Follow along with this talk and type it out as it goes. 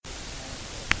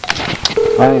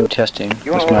I am testing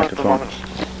this microphone.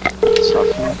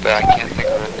 But I can't think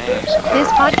of her name. This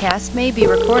podcast may be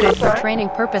recorded for training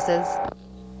purposes.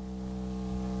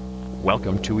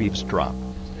 Welcome to Eavesdrop.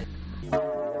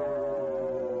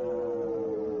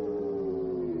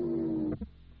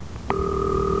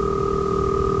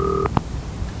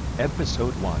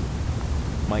 Episode 1.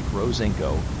 Mike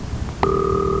Rosenko.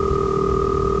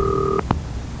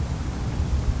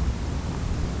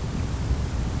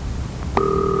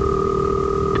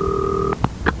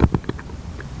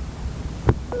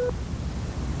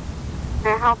 May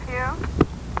I help you?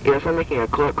 Yes, I'm making a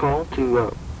collect call to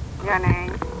Your name?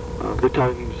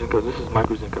 Victoria Rosenko. This is Mike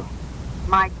Rosenko.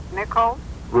 Mike Nichols?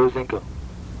 Rosenko.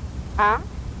 Huh?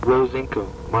 Rosenko.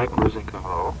 Mike Rosenko.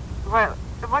 Hello? Well,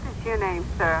 what is your name,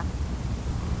 sir?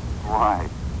 Why?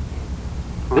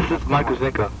 This is Mike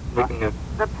Rosenko. Making a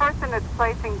The person that's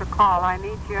placing the call, I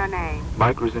need your name.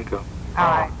 Mike Rosenko. All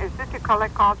right. Is this a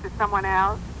collect call to someone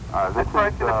else? This A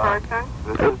person?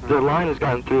 The line has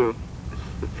gotten through.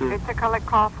 It's a collect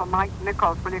call for Mike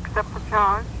Nichols. Will you accept the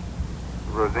charge?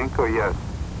 Rosenko, yes.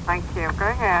 Thank you. Go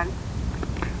ahead.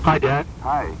 Hi, Dad.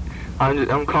 Hi.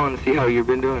 I'm calling to see how you've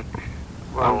been doing.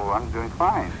 Well, I'm doing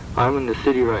fine. I'm in the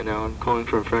city right now. I'm calling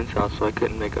from a friend's house, so I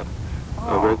couldn't make a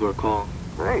regular call.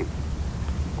 Great.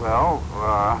 Well,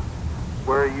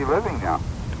 where are you living now?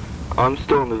 I'm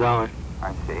still in the valley.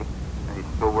 I see. Are you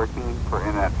still working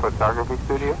in that photography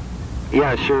studio? Yeah,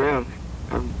 I sure am.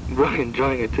 I'm really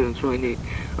enjoying it, too. It's really neat.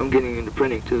 I'm getting into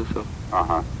printing, too, so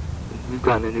Uh-huh. we've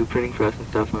gotten a new printing press and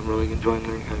stuff. I'm really enjoying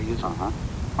learning how to use it. Uh-huh.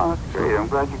 Oh, that's great. I'm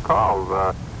glad you called.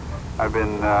 I've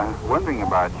been wondering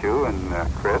about you and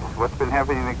Chris. What's been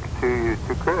happening to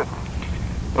Chris?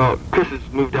 Well, Chris has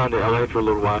moved down to L.A. for a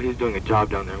little while. He's doing a job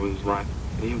down there with his wife.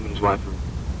 He and his wife are...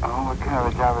 Oh, what kind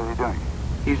of a job is he doing?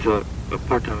 He's a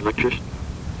part-time electrician.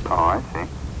 Oh, I see.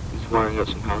 He's wiring up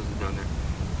some houses down there.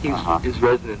 His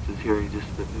residence is here. He just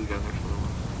moved down there for a little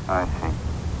while. I see.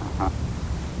 Uh-huh.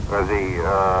 Was he,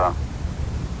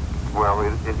 well,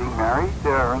 is he married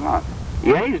or not?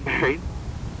 Yeah, he's married.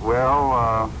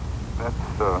 Well, that's,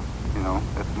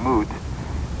 that's moot.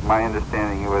 My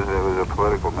understanding was it was a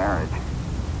political marriage.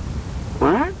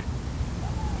 What?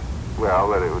 Well,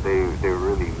 that they were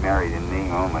really married in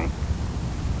name only.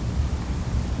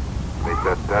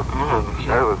 That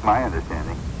was my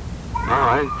understanding. Oh,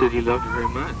 I understood he loved her very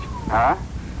much. Huh?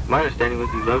 My understanding was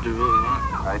he loved her really a lot.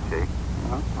 I see.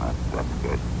 Well, that's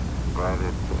good. Glad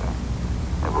it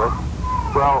was.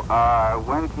 Well,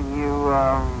 when can you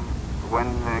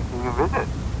visit?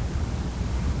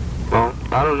 Well,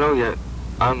 I don't know yet.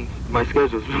 My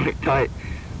schedule's really tight.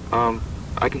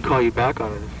 I can call you back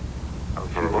on it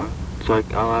if you want. So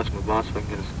I'll ask my boss if I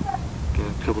can get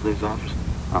a couple days off or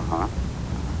something. Uh-huh.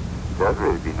 That'd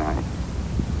really be nice.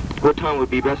 What time would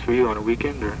be best for you, on a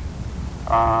weekend or?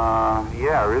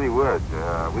 Yeah, it really would.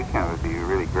 Weekend would be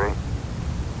really great.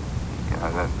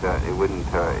 It wouldn't,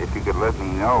 if you could let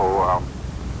me know,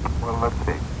 well, let's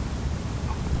see.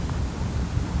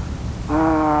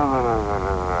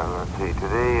 Let's see,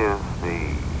 today is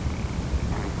the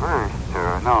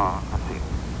 31st, let's see.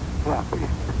 Yeah,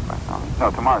 31st. No,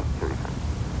 tomorrow's the 31st.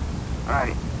 All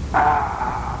right.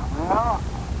 Well,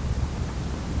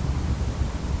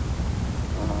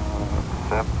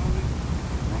 7.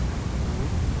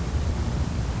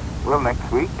 Well,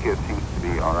 next week it seems to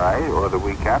be all right, or the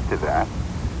week after that.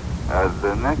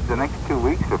 The next 2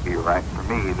 weeks will be all right for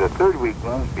me. The third week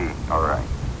won't be all right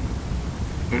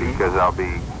because I'll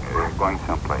be going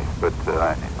someplace. But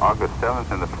August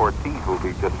 7th and the 14th will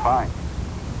be just fine.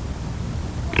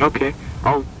 Okay,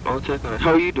 I'll check on it.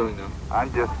 How are you doing though? I'm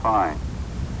just fine.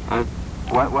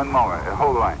 One moment.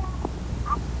 Hold on.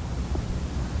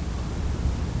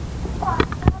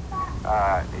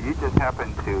 You just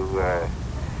happened to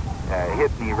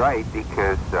hit me right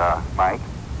because, Mike,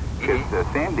 because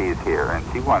Sandy is here and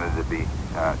she wanted to be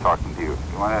talking to you.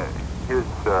 Here's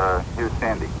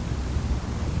Sandy.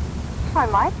 Hi,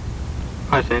 Mike.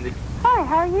 Hi, Sandy. Hi,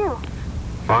 how are you?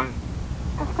 Fine.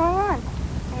 What's going on?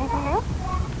 Anything new?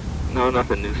 No,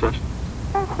 nothing new, Session.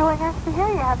 It's really nice to hear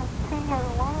you. I haven't seen you in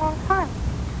a long, long time.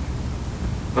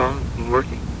 Well, I'm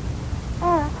working.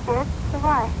 Oh, that's good. So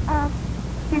why?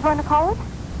 You going to college?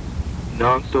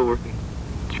 No, I'm still working.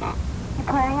 Shop. You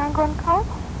planning on going to college?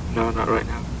 No, not right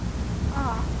now.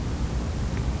 Oh.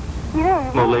 You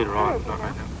don't Well, later on, not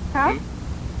right now. Huh?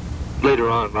 Later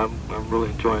on, I'm really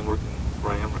enjoying working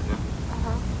where I am right now.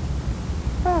 Uh-huh.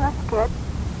 Oh, that's good.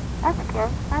 That's good.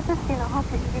 I just, hope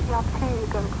you can get the opportunity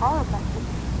to go to college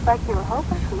like you were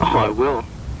hoping to. Oh, I will.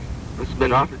 It's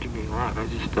been offered to me a lot. I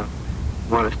just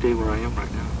want to stay where I am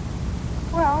right now.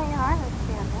 Well, I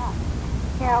understand that.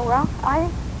 Yeah, well, I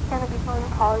going to be going to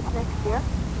college next year.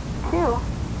 2,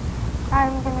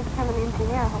 I'm going to become an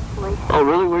engineer, hopefully. Oh,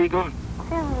 really? Where are you going?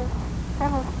 San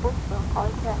Luis Obispo,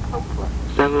 Polytech, hopefully.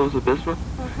 San Luis Obispo?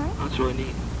 Mm-hmm. That's really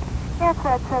neat. Yeah, it's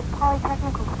a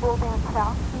polytechnical school down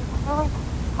south. It's really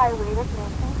high-rated and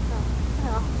everything, so, you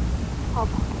know, I'll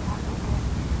check it out.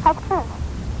 How's Chris?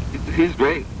 He's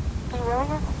great. He really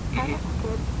is? That's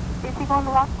good. Is he going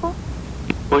to law school?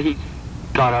 Well, he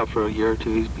got out for a year or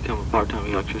 2. He's become a part-time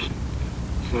electrician.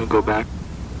 He's going to go back.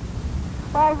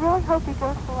 Well, I really hope he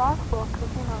goes to law school, because,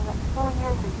 you know, that 4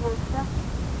 years of USF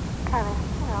kind of,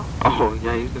 you know. Oh,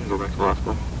 yeah, he's going to go back to law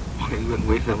school. He wouldn't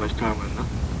waste that much time on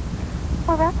nothing.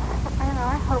 Well, that's, you know,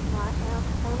 I hope not, you know.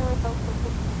 I really hope that he,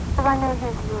 because I know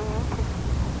he's really interested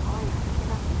in lawyers, you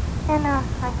know. And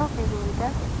I hope he really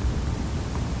does it.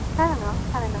 I don't know,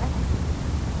 kind of nice.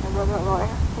 I love a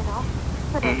lawyer, you know.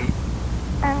 But,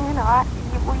 and, you know,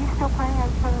 were you still planning on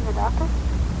becoming a doctor?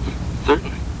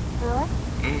 Certainly. Really?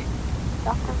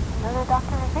 Doctor, another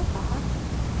doctor in April, huh?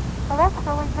 Well, that's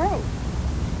really great.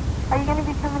 Are you going to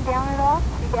be coming down at all?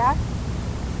 See Dad?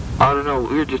 I don't know.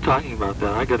 We were just talking about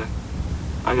that. I gotta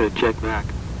check back.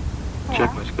 Yeah.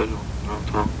 Check my schedule.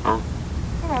 I'll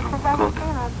You know, because I was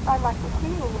saying I'd like to see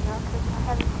you, you know, because I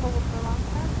haven't seen you for a long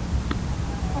time.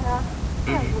 You know,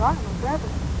 you are my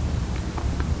brother.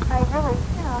 I really,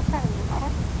 you know, I kind of miss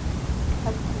him.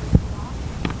 Haven't seen you for a while.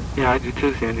 Yeah, I do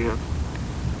too, Sandy.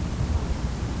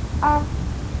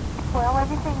 Well,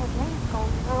 everything with me is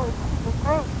going really super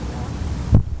great, you know.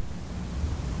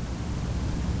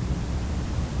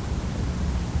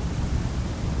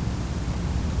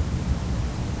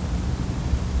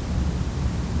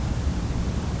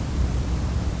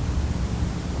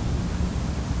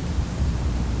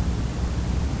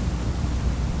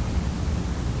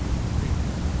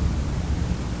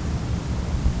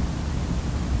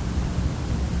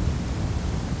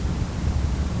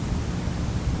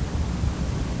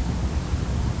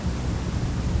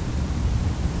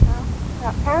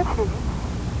 Parachuting?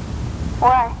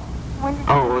 Why? When did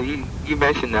Oh, well, you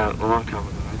mentioned that a long time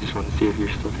ago. I just wanted to see if you're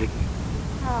still taking it.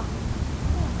 Oh.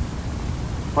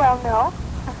 Well, no.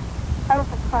 I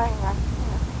wasn't planning on, you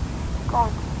know,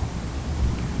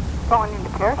 going into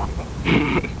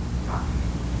parachuting.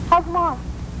 How's Mom?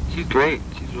 She's great.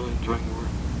 She's really enjoying her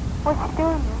work. What's she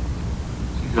doing now?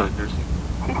 She's nursing.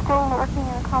 She's still working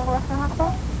in a convalescent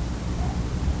hospital?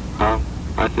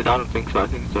 I don't think so. I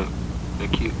think it's an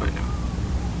acute right now.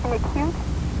 An acute?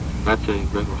 That's a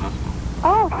regular hospital.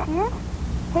 Oh, she is?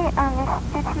 Hey,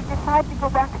 did she decide to go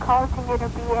back to college and get her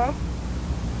BA?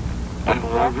 I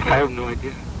have no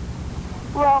idea.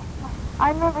 Well, I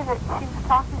remember that she was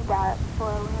talking about it before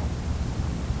I went.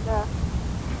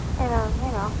 You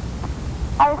know,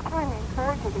 I was trying to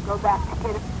encourage her to go back to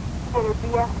get her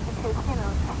BS because, you know,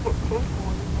 she gets paid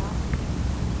more, you know.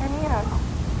 And, you know,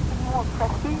 it's more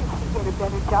prestigious to get a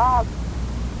better job.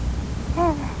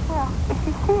 And, well, if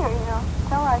you see her, you know,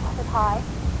 tell her I said hi.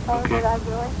 Tell her that I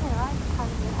really, you know, I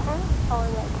kind of miss her. Tell her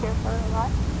that I care for her a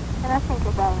lot. And I think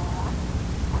about her a lot.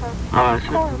 So, I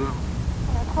certainly will.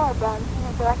 You know, tell her about it, you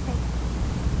know, but I think,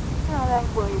 you know, I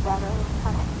worry about her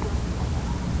how she's doing.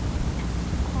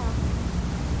 Yeah.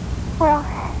 Well,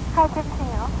 how's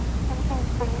everything else? Everything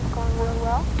for you is going real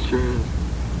well? Sure is.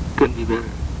 Couldn't be better.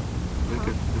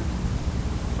 Couldn't be better.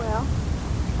 Well,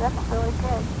 that's really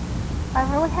good. I'm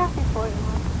really happy for you,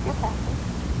 Mike. You're happy.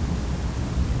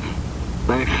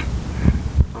 Thanks.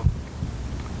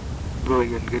 Really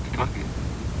good to talk to you.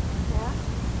 Yeah?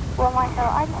 Well, Mike,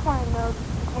 I just want to know,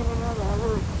 you know that I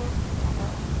really care for you.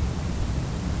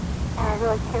 And I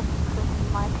really care for Chris and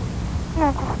Mike. You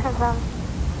know, just because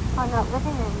I'm not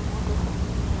living anymore, doesn't mean,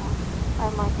 you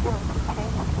know, my feelings have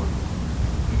changed for you.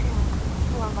 You know,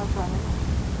 you are my brother.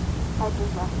 I do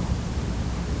love you.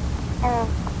 And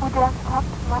would you like to talk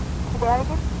to Dad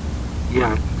again?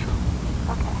 Yeah, I think so.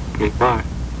 Okay. Okay, bye.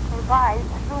 Okay, bye. It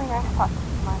was really nice talking to you,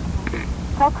 Mike. Okay.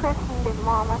 Tell Chris and his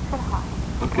Mom I said hi.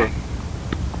 Okay.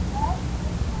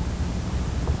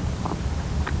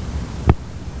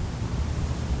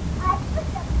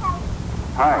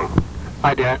 Hi.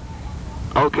 Hi, Dad.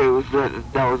 Okay,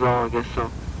 that was all, I guess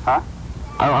so. Huh?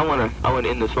 I want to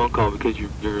end this phone call because you're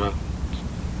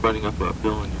running up a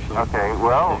bill on your phone. Okay,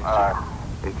 well,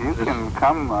 if you can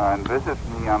come and visit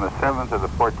me on the 7th or the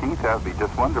 14th, that would be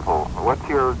just wonderful. What's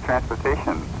your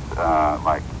transportation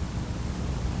like?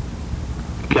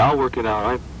 Okay, I'll work it out.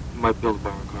 I might be able to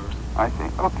borrow cars. I see.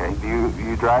 Okay. Do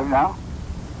you drive now?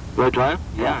 Do I drive?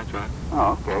 Yeah, I drive.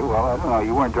 Oh, okay. Well, I don't know.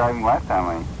 You weren't driving last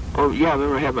time, eh? Oh, yeah, I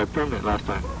remember I had my permit last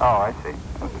time. Oh, I see.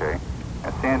 Okay.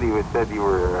 Sandy said you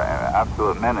were an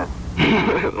absolute menace.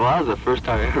 Well, that was the first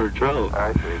time I ever drove.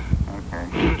 I see. Okay.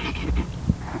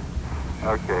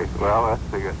 Okay, well, that's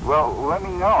good. Well, let me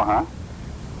know, huh?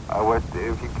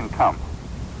 If you can come.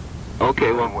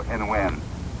 Okay, well. And when.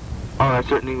 Oh, I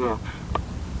certainly will.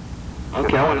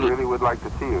 Okay, I really would like to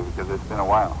see you because it's been a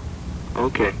while.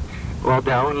 Okay. Well,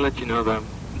 Dad, I want to let you know that I'm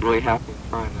really happy and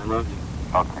fine. I love you.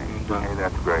 Okay. And, hey,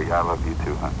 that's great. I love you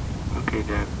too, huh? Okay,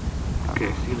 Dad.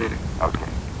 Okay, see you later.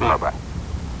 Okay. Bye. Bye-bye.